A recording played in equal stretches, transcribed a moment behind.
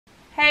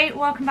Hey,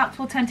 welcome back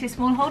to Alternative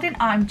Smallholding.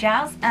 I'm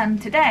Jazz,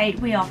 and today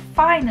we are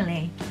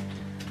finally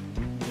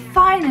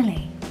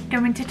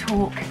going to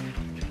talk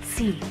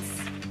seeds.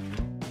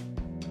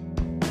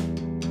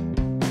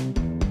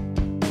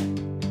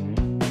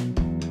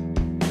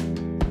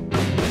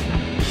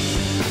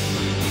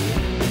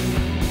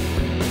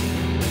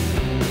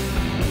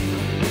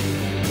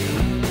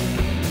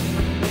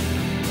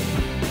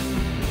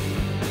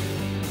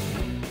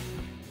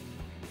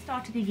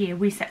 Start of the year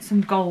we set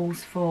some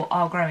goals for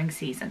our growing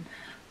season.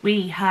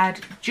 We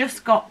had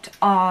just got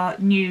our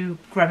new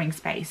growing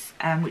space,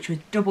 which was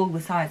double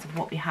the size of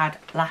what we had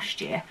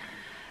last year,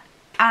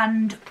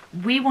 and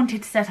we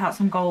wanted to set out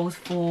some goals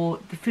for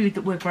the food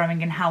that we're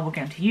growing and how we're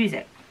going to use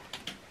it.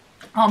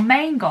 Our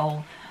main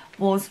goal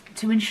was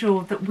to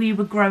ensure that we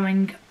were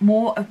growing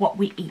more of what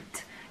we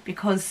eat,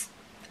 because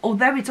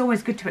although it's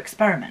always good to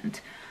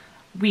experiment,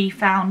 we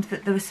found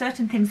that there were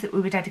certain things that we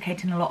were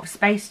dedicating a lot of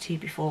space to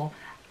before,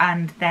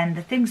 and then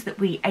the things that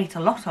we ate a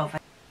lot of,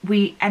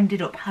 we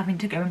ended up having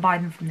to go and buy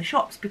them from the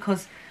shops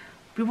because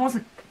we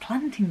wasn't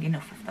planting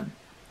enough of them,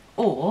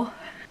 or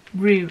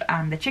Rue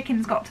and the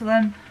chickens got to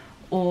them,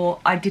 or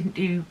I didn't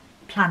do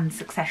planned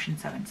succession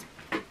sowings.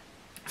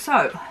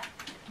 So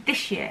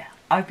this year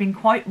I've been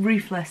quite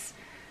ruthless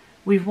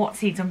with what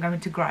seeds I'm going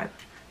to grow.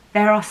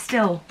 There are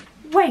still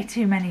way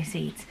too many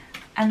seeds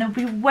and there'll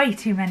be way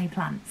too many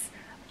plants.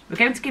 We're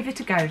going to give it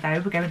a go though.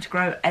 We're going to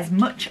grow as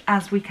much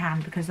as we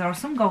can because there are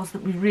some goals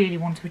that we really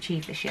want to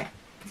achieve this year.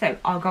 So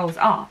our goals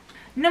are,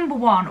 number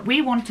one,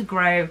 we want to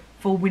grow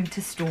for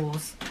winter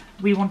stores.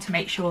 We want to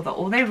make sure that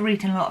although we're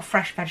eating a lot of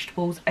fresh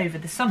vegetables over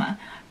the summer,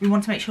 we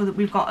want to make sure that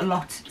we've got a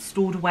lot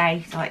stored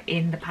away, like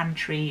in the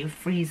pantry or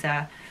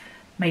freezer,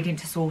 made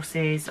into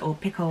sauces or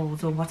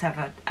pickles or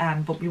whatever,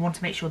 but we want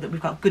to make sure that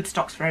we've got good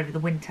stocks for over the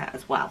winter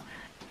as well.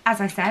 As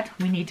I said,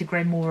 we need to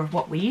grow more of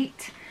what we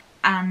eat,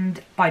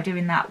 and by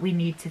doing that we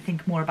need to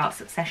think more about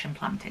succession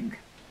planting.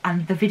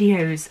 And the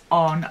videos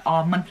on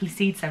our monthly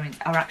seed sowings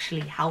are actually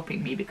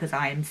helping me because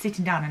I am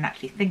sitting down and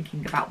actually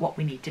thinking about what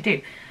we need to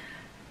do.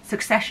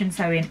 Succession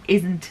sowing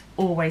isn't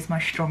always my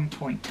strong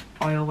point.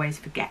 I always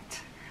forget.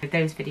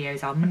 Those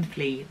videos are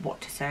monthly what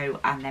to sow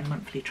and then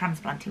monthly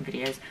transplanting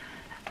videos.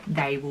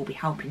 They will be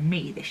helping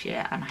me this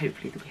year and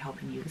hopefully they'll be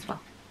helping you as well.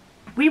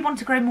 We want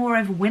to grow more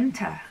over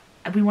winter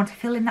and we want to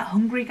fill in that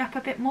hungry gap a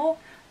bit more.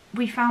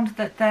 We found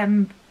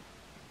that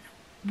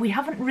we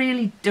haven't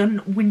really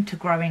done winter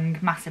growing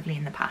massively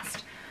in the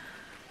past.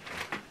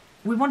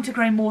 We want to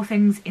grow more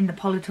things in the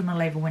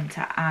polytunnel over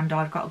winter, and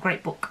I've got a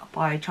great book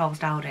by Charles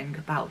Dowding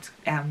about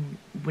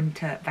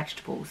winter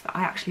vegetables that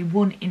I actually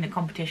won in a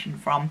competition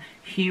from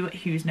Hugh at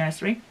Hugh's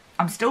Nursery.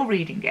 I'm still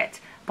reading it,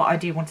 but I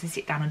do want to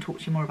sit down and talk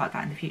to you more about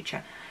that in the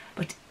future.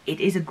 But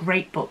it is a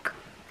great book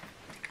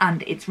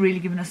and it's really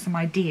given us some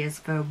ideas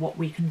for what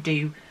we can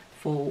do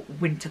for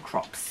winter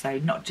crops, so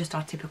not just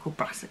our typical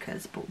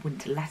brassicas but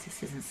winter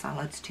lettuces and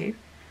salads too.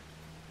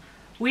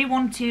 We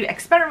want to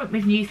experiment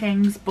with new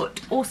things, but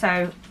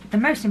also the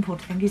most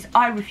important thing is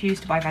I refuse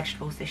to buy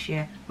vegetables this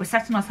year. We're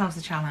setting ourselves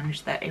a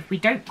challenge that if we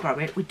don't grow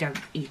it, we don't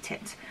eat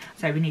it.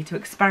 So we need to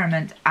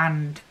experiment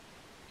and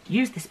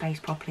use the space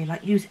properly,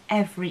 like use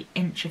every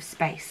inch of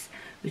space,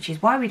 which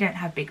is why we don't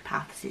have big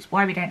paths, it's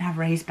why we don't have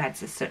raised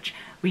beds as such.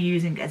 We're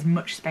using as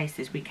much space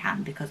as we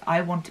can because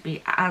I want to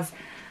be as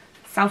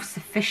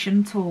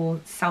self-sufficient or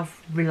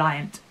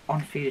self-reliant on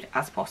food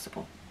as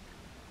possible.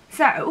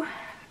 So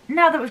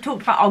now that we've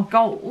talked about our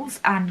goals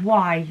and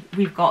why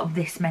we've got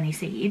this many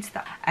seeds,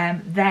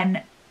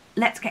 then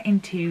let's get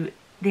into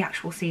the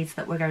actual seeds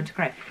that we're going to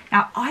grow.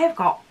 Now I have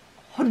got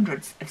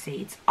hundreds of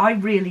seeds. I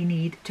really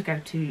need to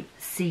go to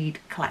Seed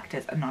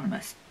Collectors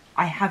Anonymous.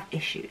 I have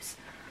issues,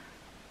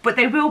 but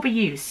they will be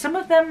used. Some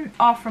of them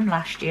are from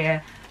last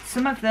year,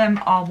 some of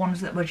them are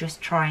ones that we're just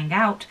trying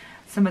out,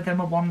 some of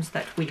them are ones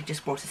that we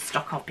just brought a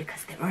stock of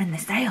because they were in the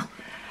sale,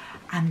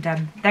 and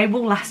they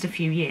will last a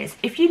few years.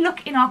 If you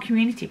look in our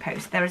community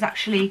post, there is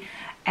actually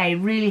a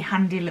really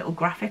handy little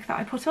graphic that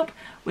I put up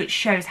which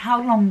shows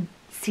how long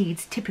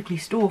seeds typically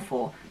store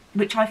for,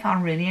 which I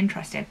found really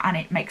interesting, and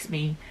it makes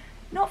me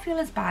not feel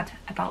as bad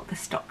about the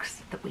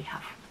stocks that we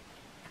have.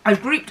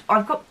 I've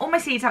got all my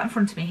seeds out in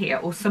front of me here,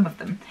 or some of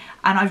them,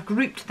 and I've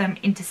grouped them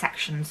into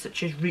sections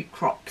such as root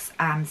crops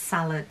and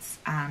salads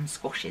and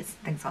squashes,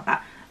 things like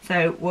that.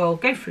 So we'll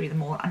go through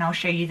them all and I'll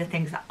show you the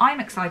things that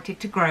I'm excited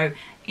to grow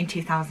in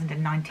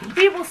 2019.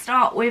 We will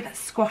start with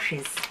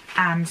squashes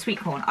and sweet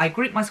corn. I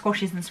group my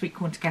squashes and sweet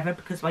corn together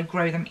because I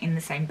grow them in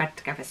the same bed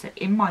together. So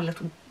in my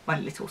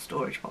little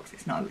storage box,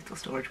 it's not a little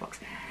storage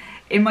box,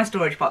 in my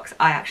storage box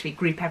I actually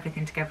group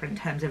everything together in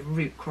terms of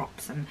root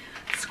crops and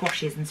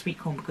squashes and sweet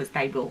corn because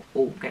they will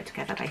all go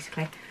together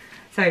basically.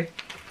 So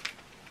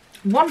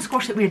one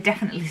squash that we are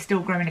definitely still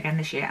growing again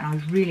this year and I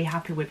was really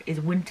happy with is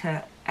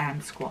winter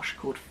squash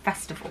called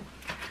Festival.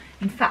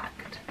 In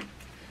fact,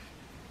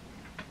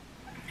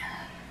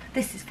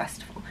 this is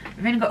Festival.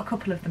 We've only got a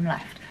couple of them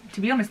left.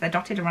 To be honest, they're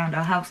dotted around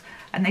our house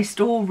and they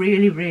store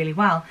really, really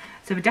well.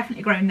 So we're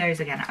definitely growing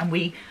those again, and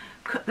we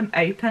cut them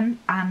open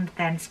and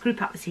then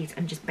scoop out the seeds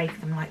and just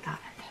bake them like that.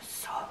 And they're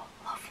so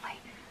lovely.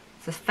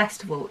 So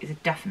festival is a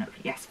definite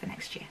yes for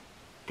next year.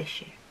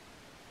 This year.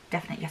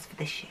 Definite yes for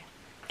this year.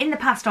 In the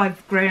past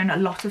I've grown a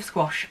lot of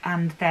squash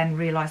and then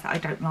realised that I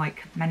don't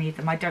like many of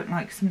them. I don't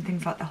like some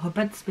things like the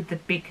Hubbards with the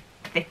big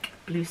thick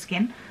blue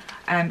skin.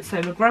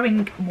 So we're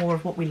growing more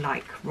of what we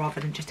like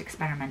rather than just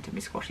experimenting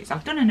with squashes.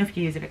 I've done enough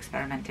years of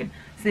experimenting,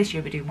 so this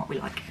year we're doing what we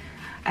like.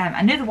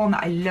 Another one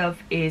that I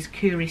love is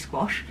curry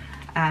squash.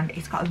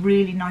 It's got a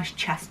really nice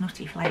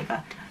chestnutty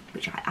flavour,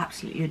 which I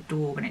absolutely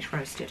adore when it's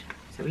roasted.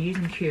 So we're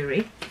using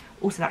curry.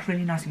 Also, that's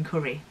really nice in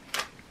curry.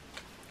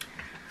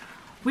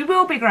 We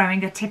will be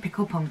growing a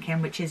typical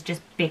pumpkin, which is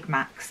just Big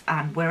Macs,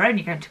 and we're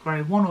only going to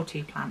grow 1 or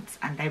 2 plants,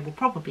 and they will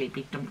probably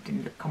be dumped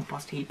in the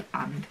compost heap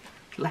and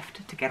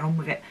left to get on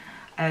with it.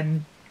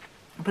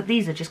 But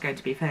these are just going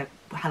to be for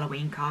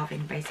Halloween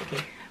carving,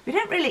 basically. We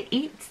don't really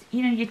eat,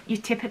 you know,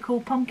 your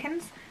typical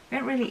pumpkins. We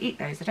don't really eat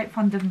those. I don't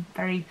find them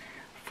very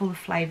full of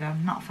flavour.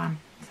 I'm not a fan.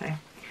 So,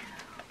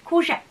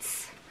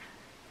 courgettes.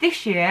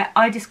 This year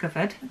I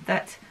discovered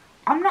that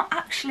I'm not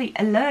actually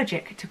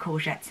allergic to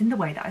courgettes in the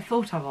way that I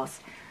thought I was.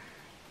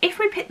 If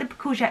we pick the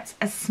courgettes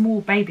as small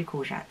baby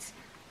courgettes,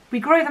 we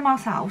grow them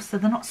ourselves so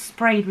they're not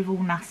sprayed with all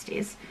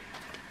nasties,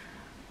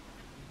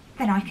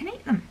 then I can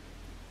eat them.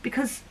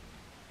 Because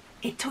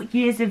it took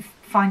years of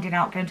finding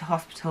out, going to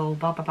hospital,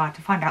 blah blah blah,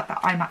 to find out that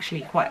I'm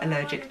actually quite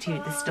allergic to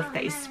the stuff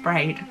that is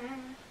sprayed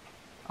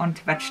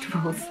onto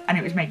vegetables, and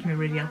it was making me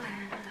really ill.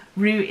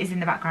 Rue is in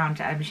the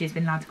background. She's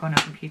been allowed to go on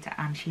her computer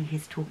and she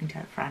is talking to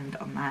her friend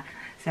on there.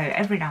 So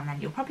every now and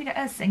then you'll probably get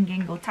her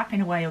singing or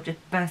tapping away or just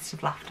bursts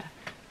of laughter.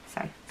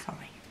 So,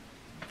 sorry.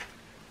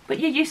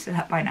 But you're used to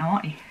that by now,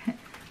 aren't you?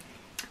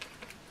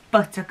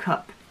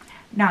 Buttercup.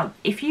 Now,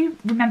 if you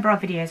remember our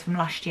videos from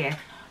last year,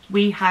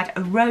 we had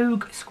a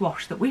rogue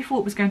squash that we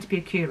thought was going to be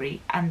a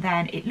curry, and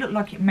then it looked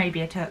like it may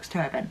be a Turk's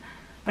turban,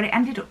 but it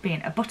ended up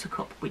being a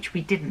buttercup, which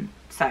we didn't,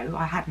 so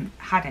I hadn't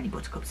had any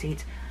buttercup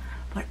seeds.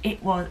 But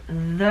it was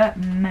the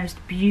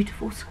most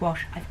beautiful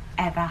squash I've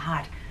ever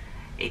had.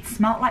 It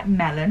smelt like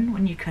melon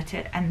when you cut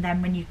it, and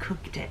then when you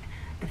cooked it,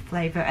 the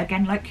flavour,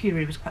 again like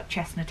curry, was quite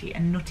chestnutty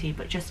and nutty,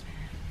 but just,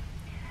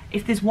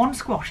 if there's one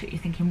squash that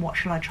you're thinking, what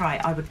shall I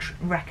try, I would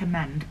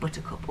recommend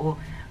buttercup, or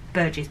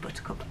Burgess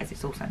buttercup as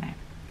it's also known.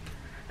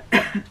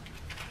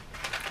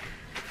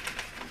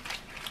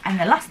 And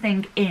the last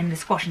thing in the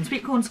squash and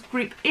sweet corns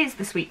group is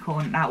the sweet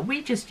corn. Now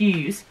we just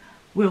use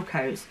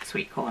Wilko's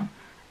sweet corn.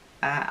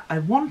 I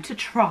want to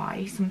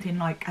try something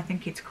like, I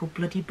think it's called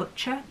Bloody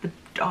Butcher, the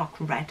dark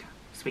red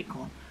sweet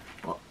corn.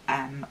 But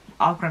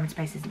our growing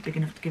space isn't big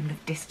enough to give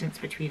enough distance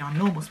between our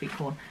normal sweet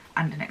corn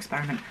and an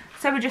experiment.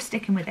 So we're just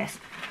sticking with this.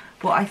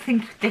 But I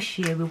think this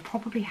year we'll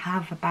probably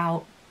have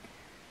about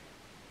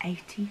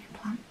 80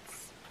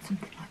 plants,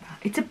 something like that.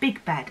 It's a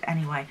big bed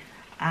anyway,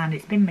 and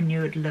it's been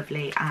manured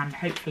lovely, and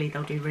hopefully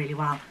they'll do really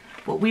well.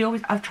 But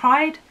I've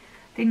tried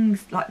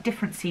things like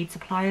different seed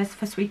suppliers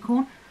for sweet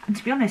corn, and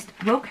to be honest,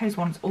 Wilko's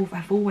ones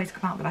have always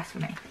come out the best for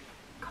me.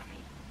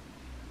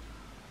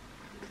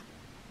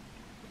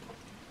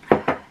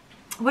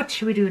 What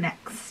should we do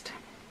next?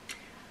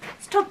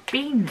 Let's talk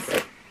beans.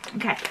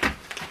 Okay.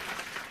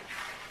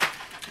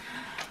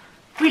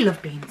 We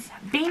love beans.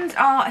 Beans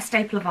are a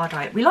staple of our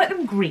diet. We like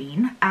them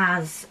green,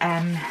 as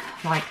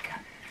like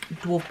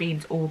dwarf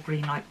beans, or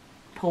green like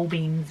pole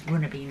beans,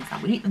 runner beans,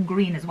 and we eat them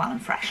green as well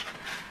and fresh.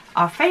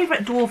 Our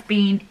favourite dwarf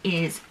bean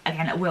is,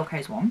 again, a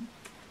Wilko's one,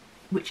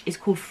 which is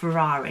called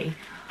Ferrari.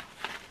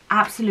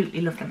 Absolutely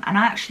love them, and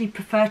I actually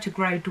prefer to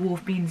grow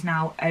dwarf beans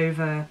now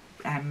over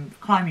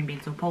climbing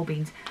beans or pole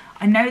beans.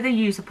 I know they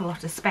use up a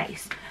lot of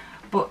space,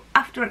 but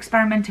after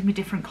experimenting with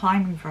different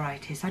climbing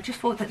varieties, I just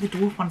thought that the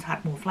dwarf ones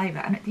had more flavour,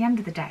 and at the end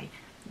of the day,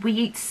 we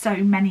eat so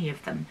many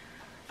of them.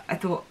 I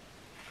thought,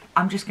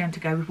 I'm just going to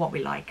go with what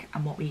we like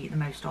and what we eat the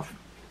most of.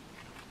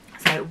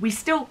 So we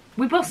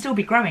will still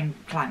be growing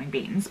climbing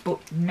beans,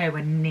 but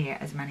nowhere near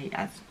as many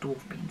as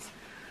dwarf beans.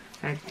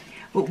 So,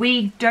 but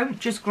we don't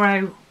just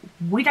grow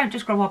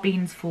our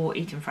beans for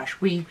eating fresh.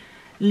 We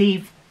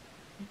leave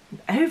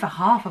over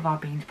half of our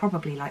beans,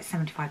 probably like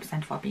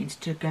 75% of our beans,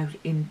 to go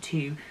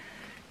into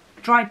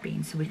dried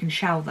beans so we can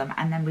shell them,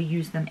 and then we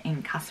use them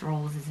in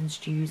casseroles and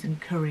stews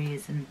and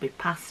curries and with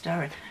pasta,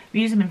 and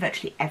we use them in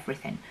virtually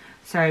everything.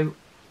 So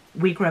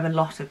we grow a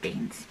lot of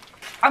beans.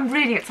 I'm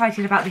really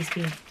excited about these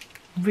beans.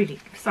 Really,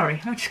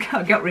 sorry, I just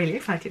got really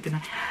excited,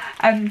 didn't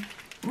I?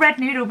 Red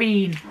noodle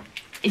bean,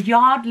 a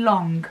yard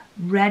long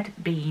red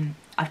bean.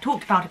 I've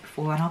talked about it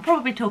before, and I'll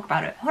probably talk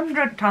about it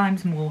 100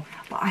 times more,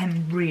 but I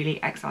am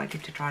really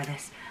excited to try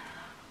this.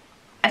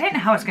 I don't know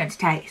how it's going to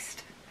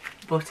taste,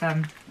 but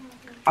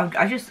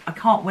I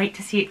can't wait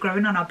to see it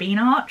growing on our bean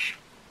arch,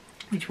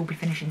 which we'll be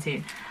finishing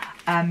soon.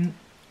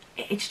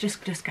 It's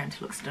just going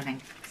to look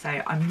stunning.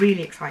 So I'm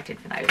really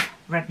excited for those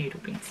red noodle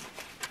beans.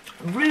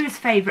 Rue's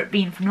favourite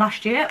bean from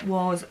last year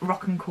was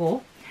Rock and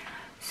Core.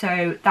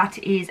 So that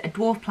is a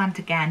dwarf plant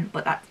again,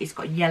 but it's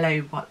got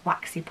yellow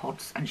waxy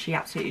pods, and she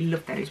absolutely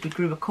loved those. We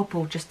grew a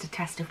couple just to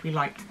test if we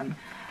liked them,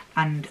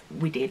 and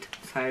we did.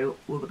 So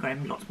we'll be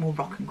growing lots more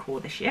Rock and Core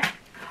this year.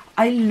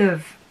 I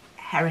love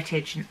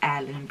heritage and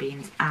heirloom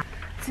beans, and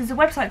So there's a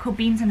website called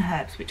Beans and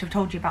Herbs, which I've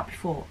told you about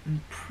before,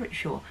 I'm pretty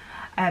sure.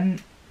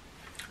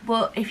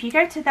 But if you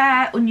go to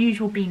their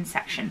unusual beans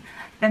section,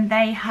 then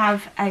they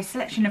have a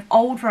selection of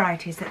old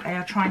varieties that they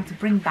are trying to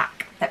bring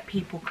back that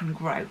people can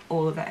grow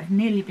or that have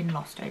nearly been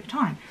lost over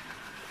time.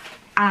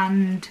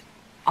 And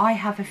I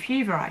have a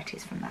few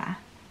varieties from there.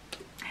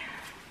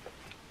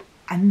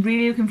 I'm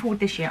really looking forward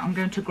this year. I'm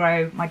going to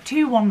grow my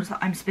 2 ones that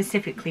I'm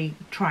specifically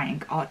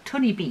trying are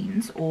tunny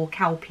beans or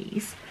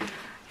cowpeas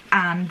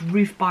and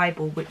Roof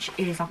Bible, which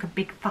is like a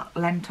big fat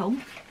lentil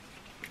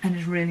and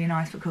is really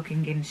nice for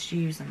cooking in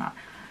stews and that.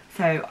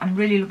 So I'm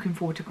really looking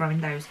forward to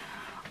growing those.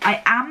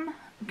 I am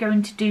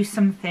going to do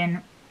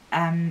something,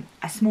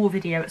 a small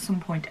video at some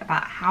point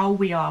about how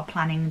we are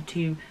planning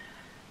to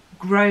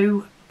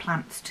grow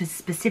plants to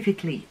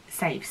specifically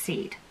save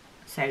seed.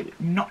 So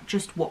not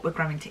just what we're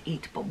growing to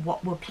eat, but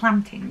what we're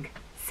planting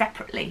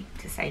separately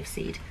to save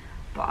seed.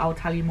 But I'll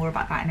tell you more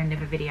about that in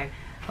another video.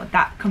 But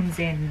that comes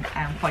in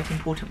quite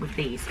important with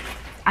these.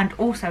 And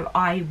also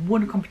I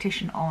won a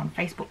competition on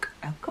Facebook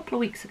a couple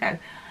of weeks ago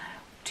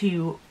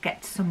to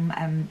get some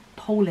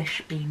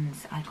Polish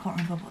beans. I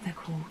can't remember what they're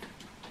called.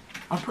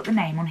 I'll put the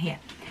name on here.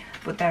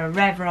 But they're a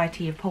rare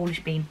variety of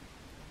Polish bean.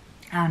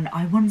 And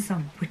I won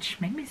some, which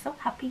made me so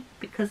happy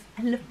because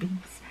I love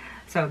beans.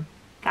 So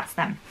that's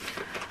them.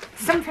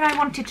 Something I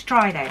wanted to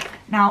try though.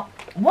 Now,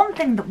 one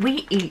thing that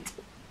we eat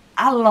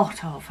a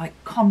lot of, like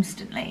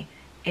constantly,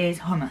 is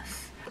hummus.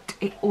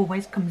 It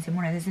always comes in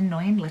one of those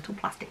annoying little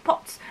plastic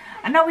pots.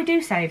 And now we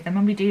do save them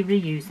and we do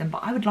reuse them,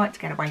 but I would like to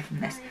get away from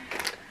this.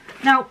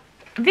 Now,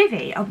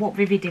 Vivi, what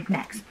Vivi did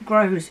next,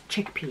 grows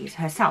chickpeas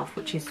herself,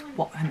 which is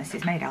what hummus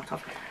is made out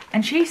of.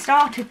 And she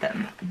started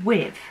them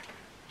with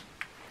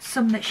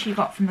some that she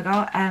got from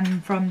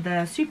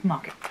the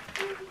supermarket.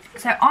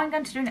 So I'm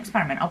going to do an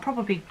experiment. I'll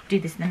probably do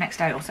this in the next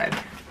day or so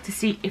to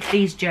see if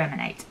these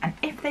germinate. And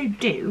if they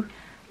do,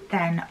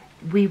 then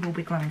we will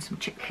be growing some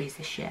chickpeas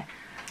this year.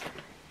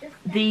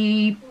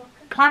 The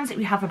plans that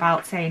we have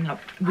about saying, look,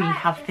 we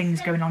have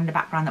things going on in the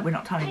background that we're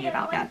not telling you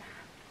about yet,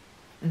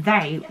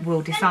 they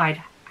will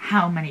decide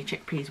how many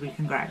chickpeas we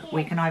can grow.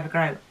 We can either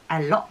grow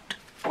a lot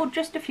or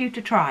just a few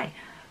to try.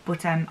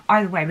 But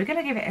either way, we're going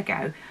to give it a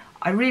go.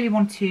 I really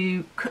want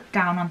to cut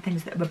down on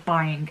things that we're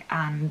buying,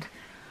 and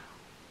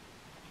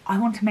I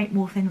want to make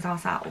more things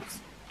ourselves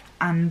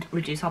and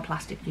reduce our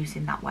plastic use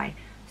in that way.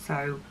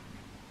 So,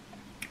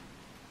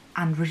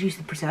 and reduce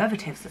the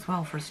preservatives as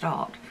well for a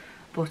start.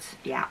 But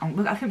yeah,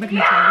 I think we're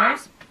going to try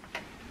those.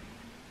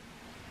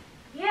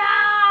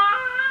 Yeah.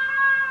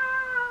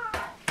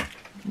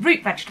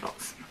 Root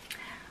vegetables.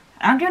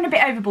 I'm going a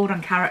bit overboard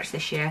on carrots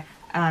this year.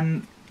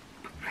 I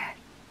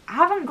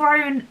haven't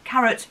grown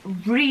carrots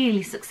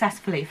really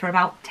successfully for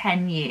about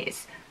 10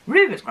 years.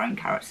 Ruber's grown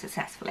carrots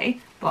successfully,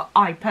 but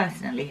I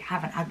personally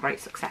haven't had great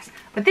success.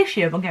 But this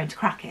year we're going to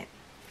crack it.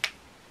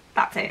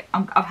 That's it.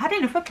 I've had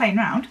enough of playing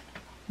around.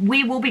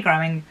 We will be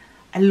growing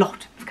a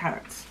lot of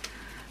carrots.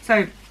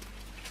 So,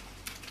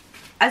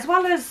 as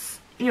well as,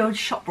 you know,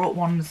 shop brought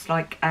ones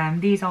like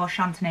these are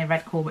Chantenay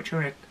Red Core, which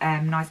are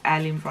a nice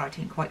heirloom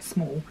variety and quite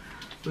small.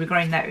 We're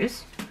growing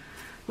those.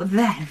 But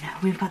then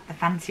we've got the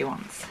fancy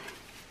ones,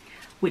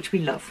 which we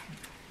love.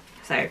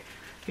 So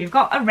we've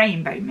got a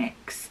rainbow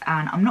mix,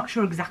 and I'm not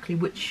sure exactly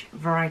which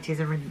varieties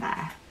are in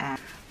there.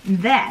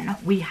 Then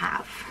we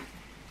have,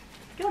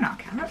 you're not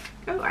a carrot,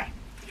 go away.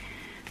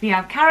 We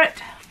have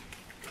carrot.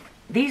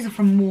 These are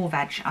from More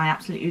Veg. I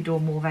absolutely adore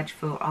More Veg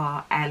for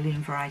our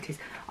heirloom varieties.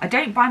 I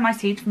don't buy my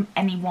seeds from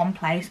any one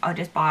place. I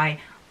just buy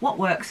what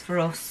works for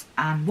us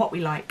and what we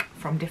like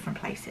from different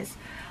places.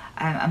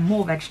 And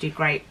More Veg do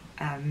great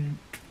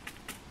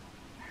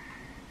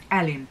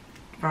heirloom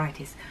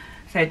varieties.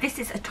 So this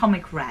is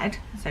Atomic Red.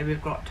 So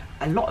we've got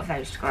a lot of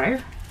those to grow.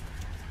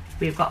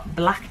 We've got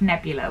Black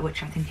Nebula,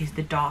 which I think is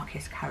the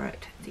darkest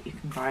carrot that you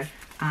can grow.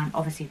 And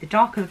obviously the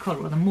darker the colour,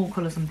 or the more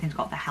colour something's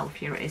got, the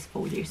healthier it is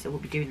for you. So we'll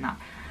be doing that.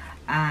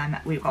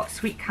 We've got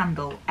Sweet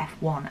Candle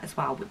F1 as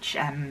well, which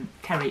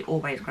Terry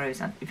always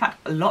grows. And in fact,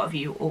 a lot of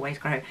you always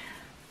grow.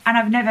 And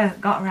I've never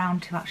got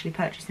around to actually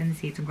purchasing the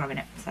seeds and growing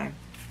it. So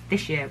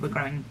this year we're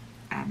growing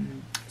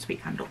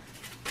Sweet Candle.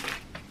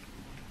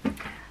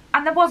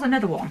 And there was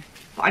another one,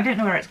 but I don't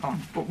know where it's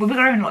gone. But we'll be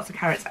growing lots of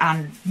carrots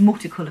and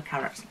multicoloured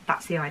carrots.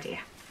 That's the idea.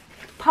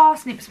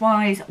 Parsnips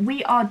wise,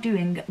 we are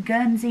doing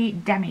Guernsey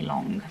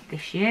Demi-Long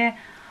this year,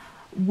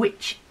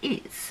 which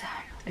is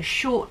a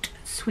short,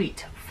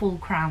 sweet,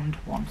 full-crowned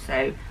one.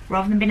 So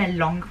rather than being a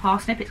long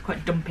parsnip, it's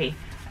quite dumpy,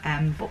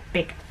 but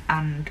big,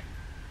 and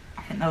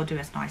I think they'll do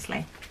us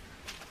nicely.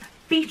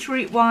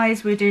 Beetroot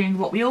wise, we're doing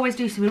what we always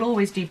do, so we'll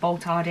always do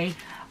Boltardi,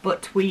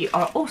 but we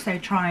are also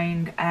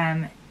trying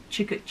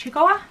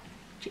Chigoa,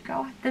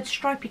 the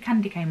stripy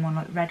candy cane one,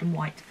 like red and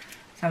white.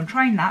 So I'm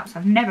trying that, so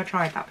I've never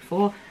tried that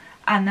before.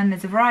 And then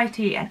there's a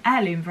variety, an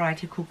heirloom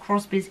variety called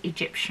Crosby's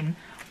Egyptian,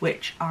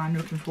 which I'm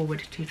looking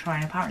forward to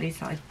trying. Apparently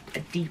it's like a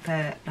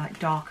deeper, like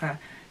darker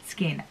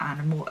skin and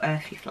a more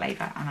earthy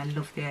flavour, and I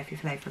love the earthy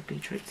flavour of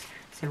beetroots,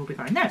 so we'll be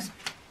growing those.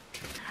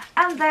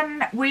 And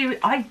then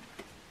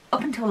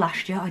up until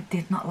last year, I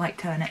did not like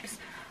turnips.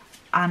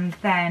 and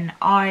then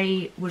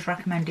I was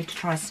recommended to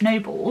try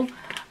snowball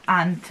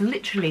and to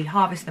literally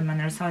harvest them when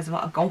they're the size of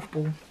like a golf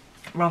ball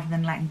rather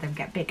than letting them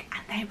get big,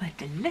 and they were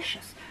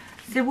delicious.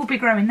 So we'll be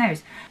growing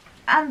those.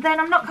 And then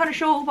I'm not kind of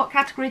sure what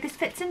category this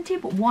fits into,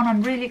 but one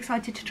I'm really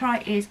excited to try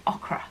is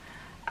okra.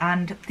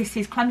 And this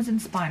is Clemson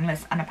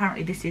Spineless, and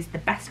apparently this is the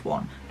best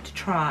one to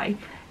try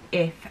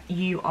if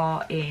you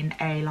are in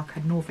a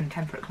northern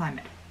temperate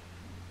climate.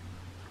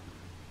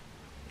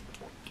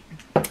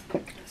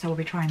 So we'll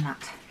be trying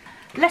that.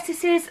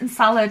 Lettuces and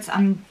salads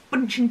I'm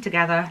bunching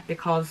together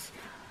because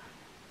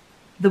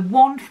the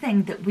one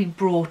thing that we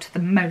brought the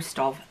most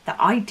of that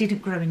I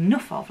didn't grow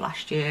enough of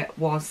last year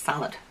was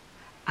salad.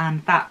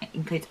 And that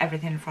includes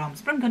everything from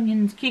spring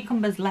onions,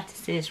 cucumbers,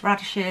 lettuces,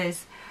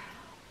 radishes,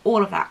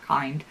 all of that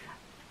kind.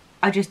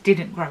 I just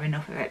didn't grow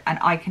enough of it, and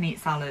I can eat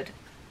salad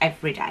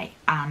every day.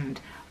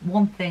 And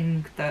one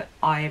thing that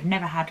I've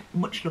never had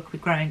much luck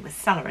with growing was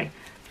celery.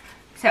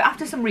 So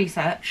after some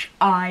research,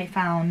 I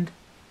found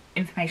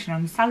information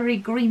on celery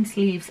green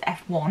sleeves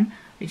F1,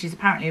 which is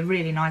apparently a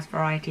really nice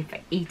variety for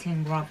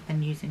eating rather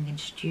than using in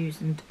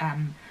stews and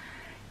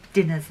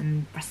dinners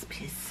and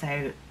recipes.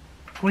 So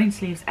green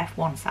sleeves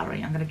F1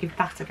 celery, I'm going to give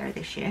that a go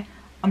this year.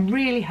 I'm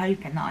really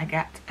hoping that I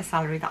get a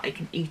celery that I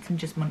can eat and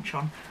just munch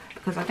on,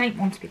 because I don't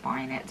want to be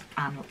buying it,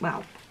 and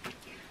well,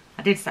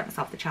 I did set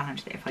myself the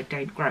challenge that if I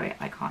don't grow it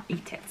I can't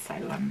eat it, so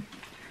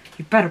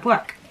you better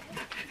work.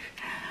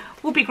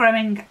 We'll be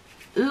growing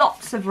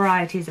lots of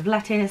varieties of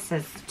lettuce.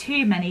 There's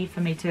too many for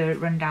me to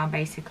run down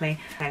basically.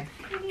 So,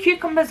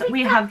 cucumbers,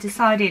 we have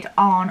decided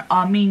on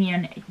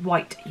Armenian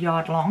white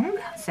yard long,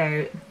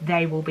 so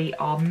they will be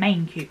our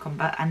main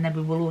cucumber, and then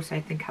we will also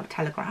think of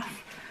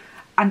Telegraph.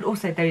 And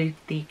also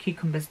the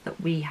cucumbers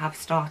that we have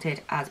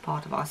started as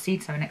part of our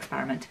seed sowing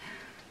experiment.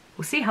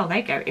 We'll see how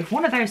they go. If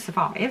one of those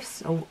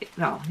survives, or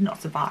well,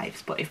 not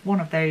survives, but if one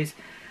of those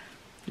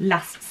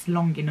lasts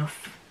long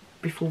enough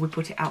before we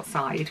put it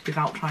outside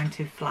without trying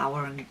to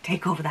flower and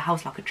take over the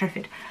house like a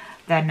triffid,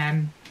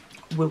 then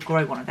we'll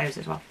grow one of those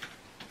as well.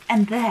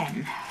 And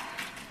then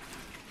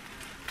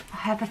I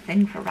have a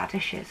thing for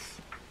radishes.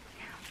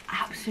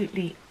 I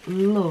absolutely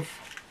love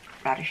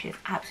radishes,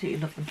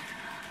 absolutely love them.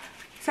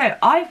 So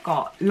I've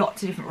got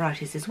lots of different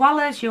varieties, as well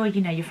as your,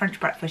 you know, your French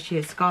breakfast,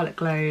 your Scarlet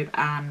Globe,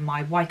 and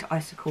my white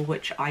icicle,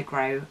 which I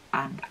grow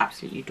and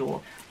absolutely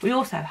adore. We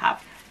also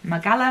have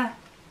Malaga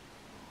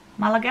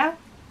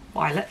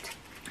violet,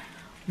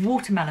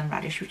 watermelon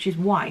radish, which is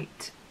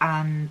white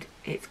and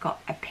it's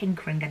got a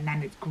pink ring and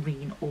then it's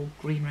green, or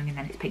green ring and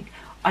then it's pink.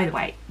 Either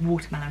way,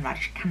 watermelon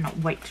radish, cannot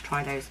wait to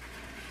try those.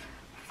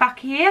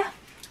 Fakir,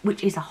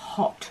 which is a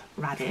hot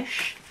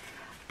radish,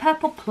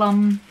 purple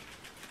plum,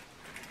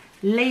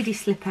 lady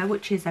slipper,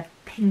 which is a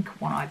pink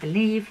one I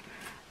believe,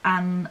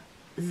 and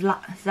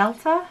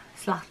Slata,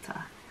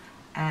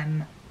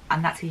 and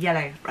that's a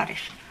yellow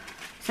radish.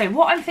 So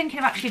what I'm thinking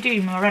of actually doing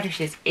with my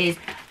radishes is,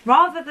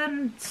 rather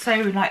than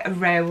sow like a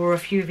row or a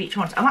few of each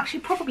one, I'm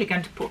actually probably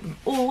going to put them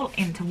all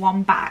into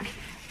one bag,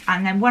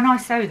 and then when I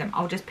sow them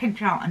I'll just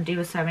pinch out and do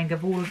a sowing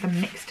of all of them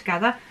mixed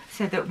together,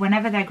 so that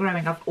whenever they're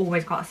growing I've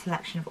always got a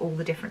selection of all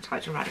the different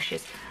types of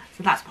radishes.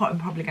 So that's what I'm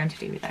probably going to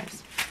do with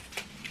those.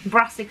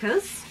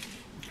 Brassicas.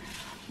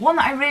 One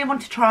that I really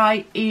want to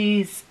try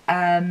is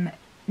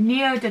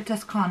Neo de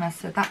Toscana,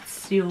 so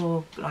that's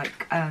your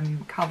like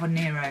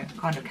Carbonero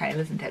kind of kale,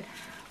 isn't it?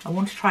 I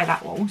want to try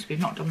that one, so we've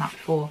not done that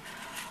before.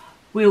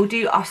 We'll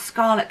do our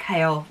scarlet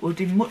kale, we'll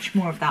do much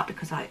more of that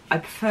because I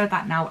prefer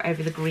that now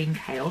over the green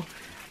kale.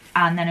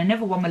 And then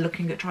another one we're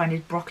looking at trying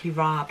is broccoli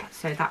rabe,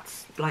 so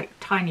that's like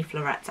tiny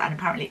florets, and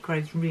apparently it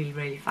grows really,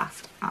 really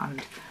fast, and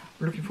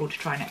I'm looking forward to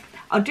trying it.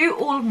 I'll do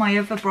all of my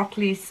other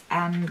broccolis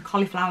and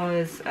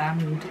cauliflowers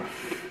and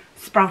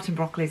sprouting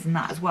broccolis and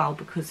that as well,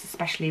 because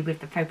especially with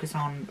the focus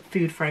on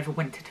food for over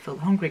winter to fill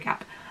the hungry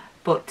gap,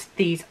 but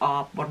these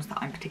are ones that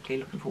I'm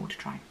particularly looking forward to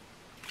trying.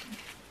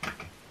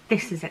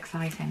 This is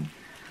exciting.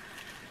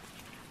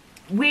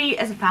 We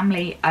as a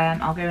family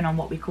are going on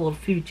what we call a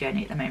food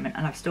journey at the moment,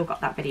 and I've still got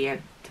that video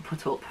to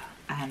put up,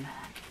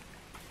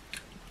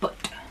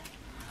 but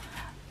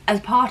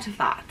as part of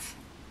that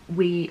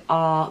we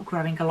are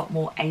growing a lot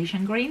more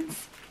Asian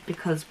greens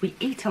because we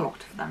eat a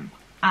lot of them,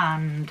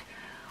 and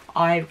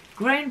I've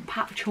grown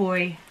pak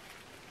choy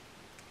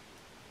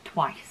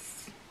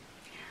twice.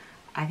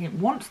 I think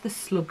once the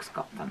slugs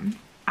got them,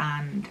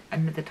 and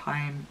another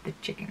time the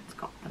chickens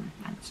got them,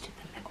 thanks to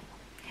the little one.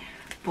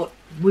 But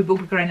we will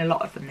be growing a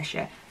lot of them this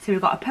year. So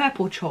we've got a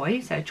purple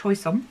choy, so choy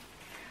sum.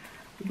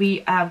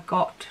 We have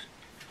got,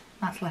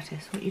 that's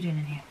lettuce, what are you doing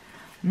in here?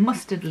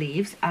 Mustard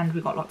leaves, and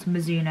we've got lots of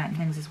mizuna and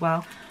things as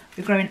well.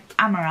 We're growing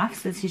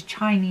amaranth, so this is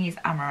Chinese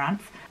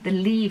amaranth. The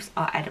leaves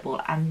are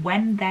edible, and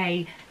when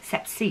they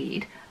set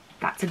seed,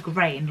 that's a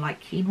grain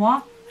like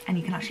quinoa, and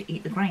you can actually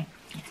eat the grain.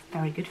 It's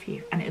very good for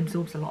you, and it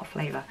absorbs a lot of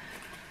flavour.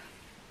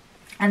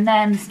 And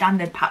then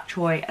standard pak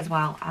choy as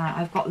well.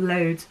 I've got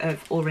loads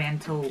of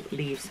oriental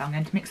leaves, so I'm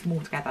going to mix them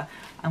all together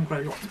and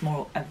grow lots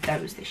more of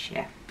those this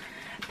year.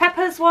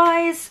 Peppers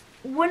wise,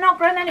 we're not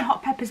growing any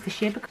hot peppers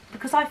this year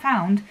because I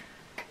found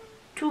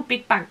 2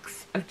 big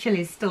bags of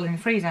chilies still in the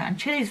freezer, and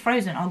chilies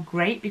frozen are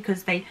great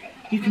because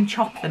you can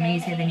chop them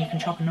easier than you can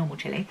chop a normal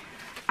chili,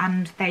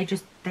 and they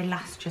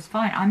last just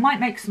fine. I might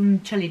make some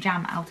chili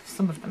jam out of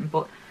some of them,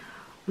 but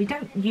we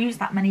don't use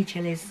that many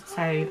chilies,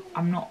 so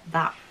I'm not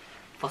that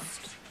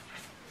fussed,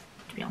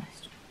 to be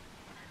honest.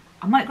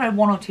 I might grow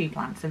 1 or 2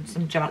 plants of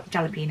some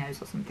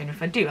jalapenos or something.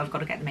 If I do, I've got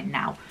to get them in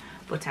now,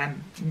 but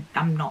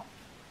I'm not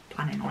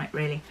planning on it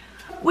really.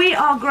 We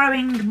are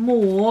growing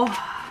more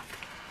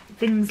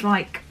things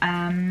like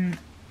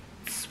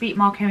sweet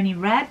Marconi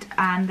red,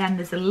 and then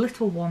there's a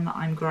little one that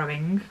I'm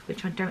growing,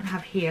 which I don't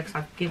have here because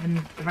I've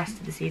given the rest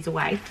of the seeds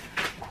away,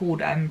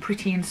 called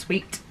Pretty and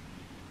Sweet.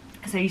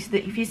 So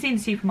if you've seen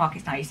the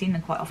supermarkets now, you've seen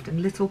them quite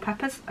often, little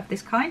peppers of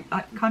this kind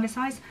of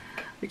size,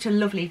 which are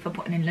lovely for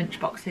putting in lunch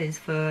boxes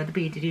for the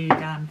beady-dude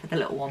and for the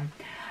little one.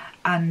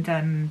 And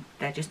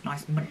they're just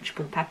nice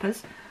munchable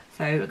peppers.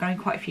 So we're growing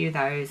quite a few of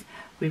those.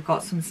 We've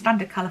got some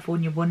standard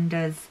California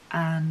Wonders,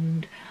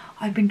 and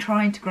I've been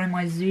trying to grow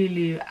my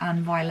Zulu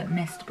and Violet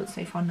Mist, but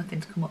so far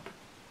nothing's come up.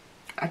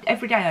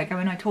 Every day I go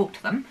and I talk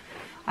to them,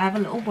 I have a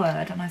little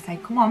word and I say,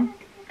 come on,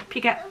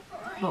 pigget.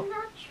 Look.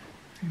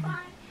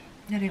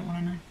 They don't want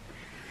to know.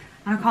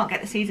 And I can't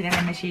get the seeds again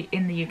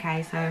in the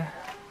UK, so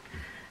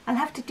I'll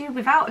have to do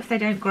without if they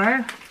don't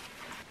grow.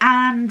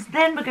 And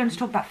then we're going to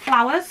talk about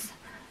flowers.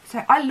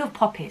 So I love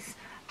poppies,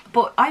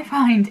 but I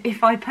find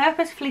if I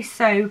purposefully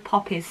sow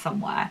poppies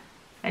somewhere,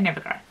 they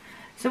never grow.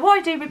 So what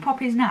I do with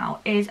poppies now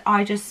is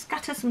I just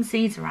scatter some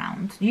seeds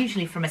around,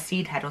 usually from a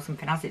seed head or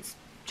something. As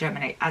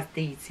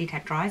the seed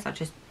head dries, I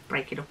just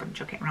break it up and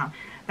chuck it around.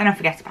 Then I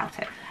forget about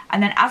it.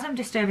 And then as I'm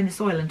disturbing the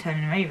soil and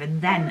turning them over,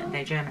 then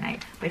they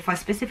germinate. But if I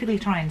specifically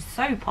try and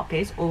sow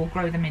poppies or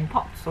grow them in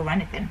pots or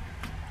anything,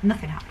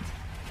 nothing happens.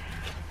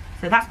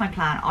 So that's my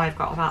plan. I've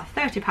got about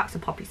 30 packs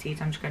of poppy seeds.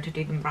 I'm just going to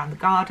do them around the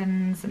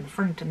gardens and the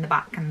front and the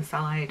back and the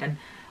side and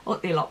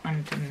up the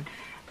allotment and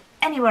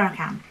anywhere I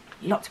can.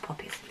 Lots of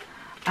poppies.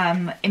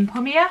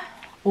 Impumia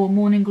or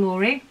Morning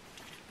Glory.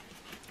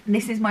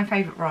 This is my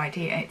favourite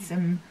variety. It's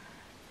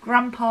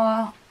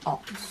Grandpa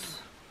Ox,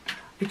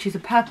 which is a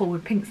purple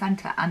with pink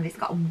centre, and it's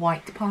got a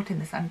white part in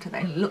the centre.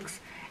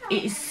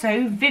 It is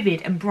so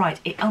vivid and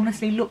bright. It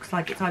honestly looks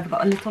like it's either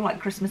got a little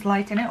like Christmas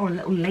light in it or a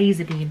little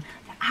laser beam.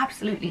 They're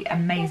absolutely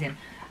amazing.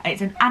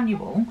 It's an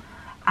annual,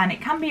 and it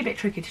can be a bit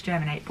tricky to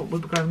germinate, but we'll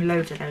be growing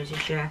loads of those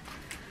this year.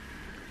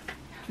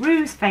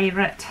 Rue's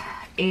favourite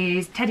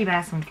is Teddy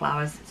Bear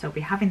Sunflowers, so we'll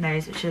be having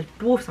those, which are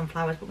dwarf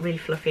sunflowers but really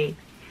fluffy.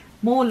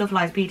 More Love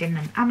Lies Bleeding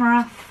and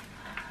Amaranth.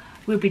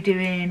 We'll be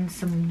doing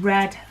some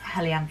red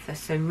helianthus,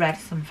 so red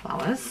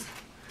sunflowers.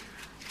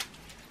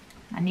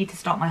 I need to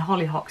start my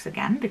hollyhocks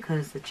again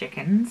because the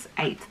chickens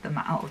ate them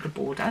out of the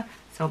border,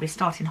 so I'll be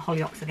starting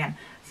hollyhocks again.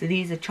 So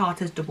these are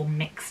Charters double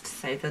mixed,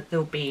 so that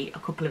there'll be a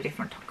couple of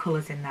different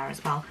colours in there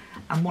as well.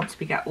 And once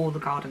we get all the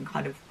garden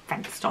kind of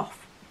fenced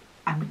off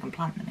and we can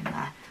plant them in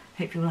there,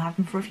 hopefully we'll have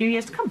them for a few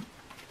years to come.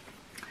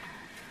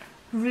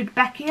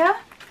 Rudbeckia,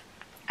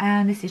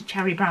 and this is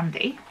Cherry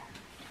Brandy.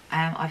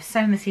 I've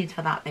sown the seeds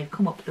for that. They've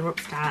come up, they're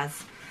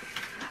upstairs.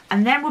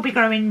 And then we'll be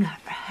growing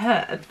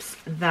herbs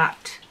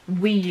that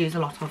we use a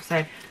lot of.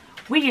 So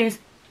we use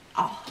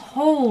a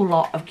whole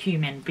lot of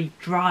cumin, be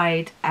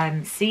dried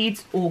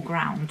seeds or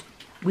ground.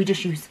 We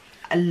just use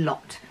a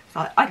lot.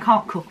 So I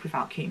can't cook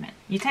without cumin.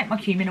 You take my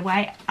cumin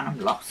away and I'm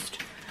lost.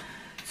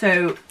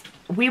 So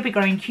we'll be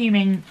growing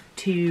cumin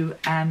to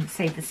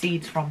save the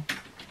seeds from.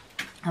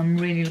 I'm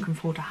really looking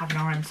forward to having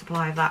our own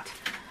supply of that.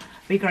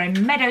 We're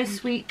growing meadow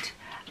sweet,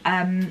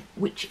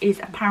 which is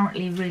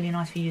apparently really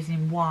nice for using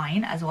in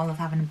wine, as well as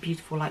having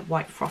beautiful like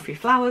white frothy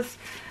flowers.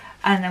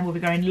 And then we'll be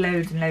growing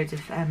loads and loads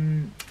of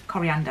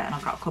coriander, and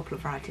I've got a couple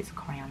of varieties of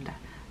coriander.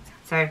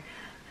 So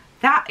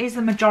that is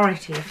the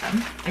majority of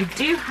them. I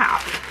do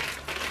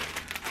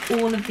have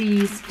all of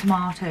these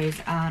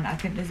tomatoes, and I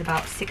think there's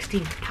about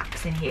 60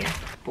 packs in here,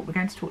 but we're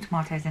going to talk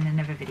tomatoes in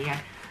another video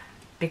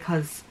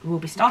because we'll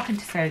be starting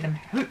to sow them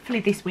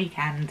hopefully this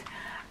weekend,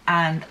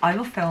 and I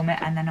will film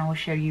it and then I will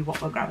show you what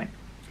we're growing.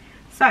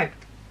 So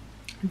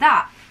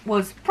that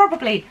was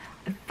probably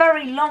a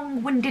very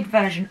long-winded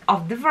version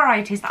of the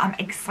varieties that I'm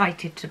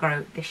excited to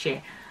grow this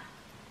year.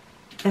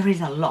 There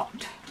is a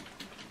lot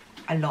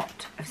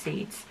of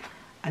seeds,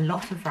 a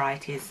lot of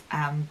varieties,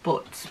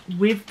 but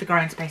with the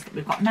growing space that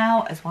we've got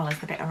now, as well as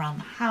the bit around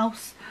the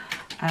house,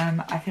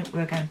 I think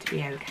we're going to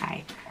be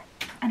okay.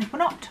 And if we're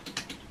not,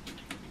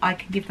 I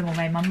can give them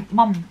away. My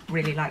mum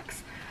really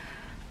likes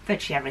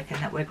virtually everything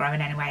that we're growing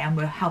anyway, and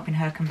we're helping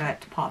her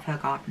convert part of her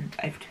garden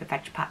over to a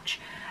veg patch.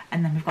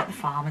 And then we've got the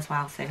farm as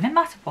well, so no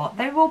matter what,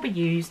 they will be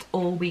used,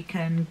 or we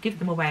can give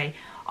them away.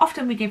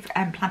 Often we give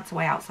plants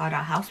away outside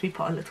our house. We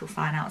put a little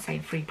sign out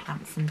saying free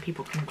plants, and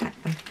people can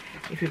collect them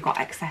if we've got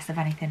excess of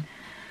anything.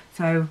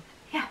 So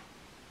yeah,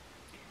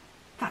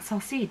 that's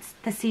our seeds,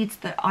 the seeds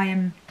that I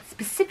am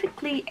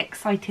specifically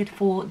excited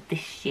for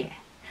this year.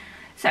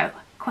 So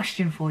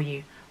question for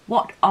you,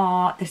 what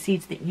are the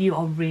seeds that you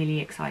are really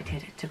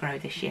excited to grow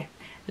this year?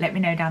 Let me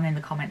know down in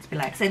the comments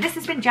below. So this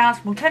has been Jazz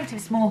from Alternative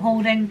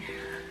Smallholding.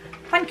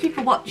 Thank you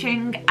for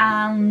watching,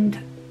 and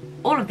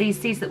all of these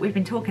seeds that we've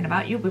been talking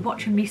about, you'll be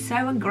watching me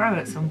sow and grow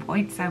at some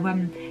point. So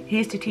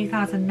here's to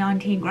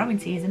 2019 growing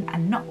season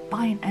and not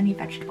buying any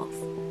vegetables.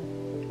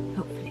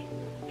 Hopefully.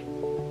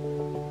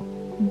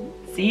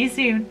 See you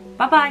soon.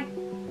 Bye bye.